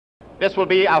This will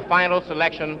be our final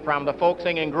selection from the folk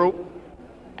singing group,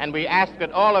 and we ask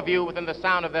that all of you within the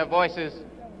sound of their voices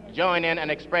join in and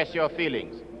express your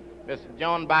feelings. Miss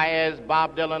Joan Baez,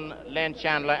 Bob Dylan, Lynn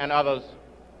Chandler, and others,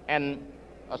 and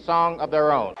a song of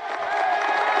their own.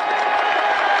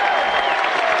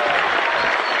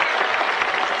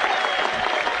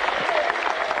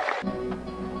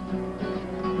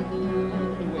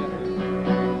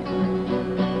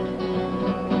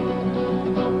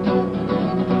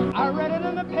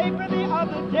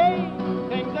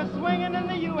 Swinging in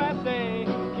the USA.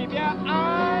 Keep your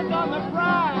eyes on the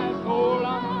prize. Hold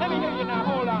on. Let me hear you now.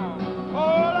 Hold on.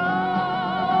 Hold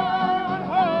on.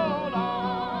 Hold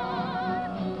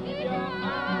on. Keep your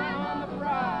eyes on the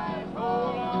prize.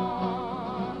 Hold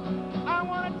on. I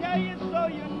want to tell you so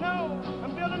you know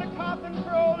I'm building a coffin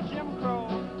for old Jim Crow.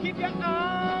 Keep your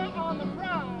eye on the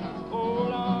prize.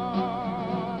 Hold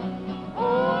on.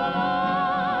 Hold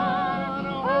on.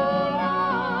 Hold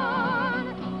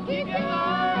on. Keep your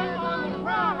eye.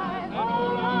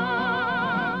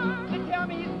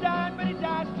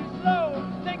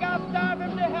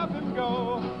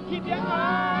 Keep your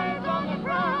eyes on the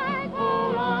prize.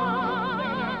 Hold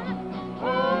on.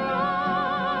 Hold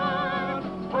on.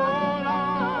 Hold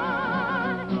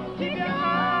on. Keep your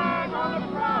eyes on the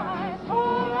prize.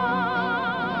 Hold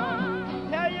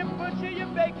on. Tell your butcher, your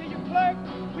baker, your clerk,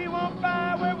 we won't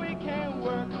buy where we can't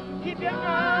work. Keep your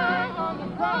eyes on the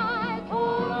prize.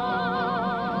 Hold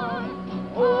on.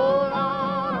 Hold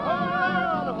on. Hold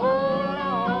on. Hold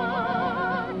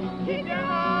on. Keep your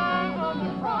eyes on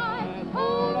the prize.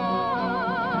 Hold on.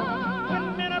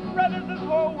 Brothers, this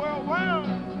whole world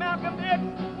round, Malcolm X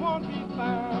won't be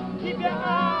found. Keep your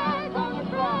eyes on the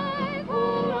prize.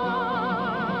 Hold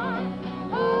on.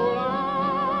 Hold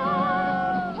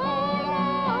on. Hold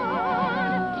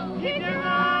on. Keep your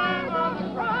eyes on the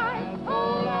prize.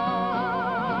 Hold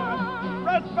on.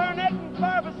 Russ Burnett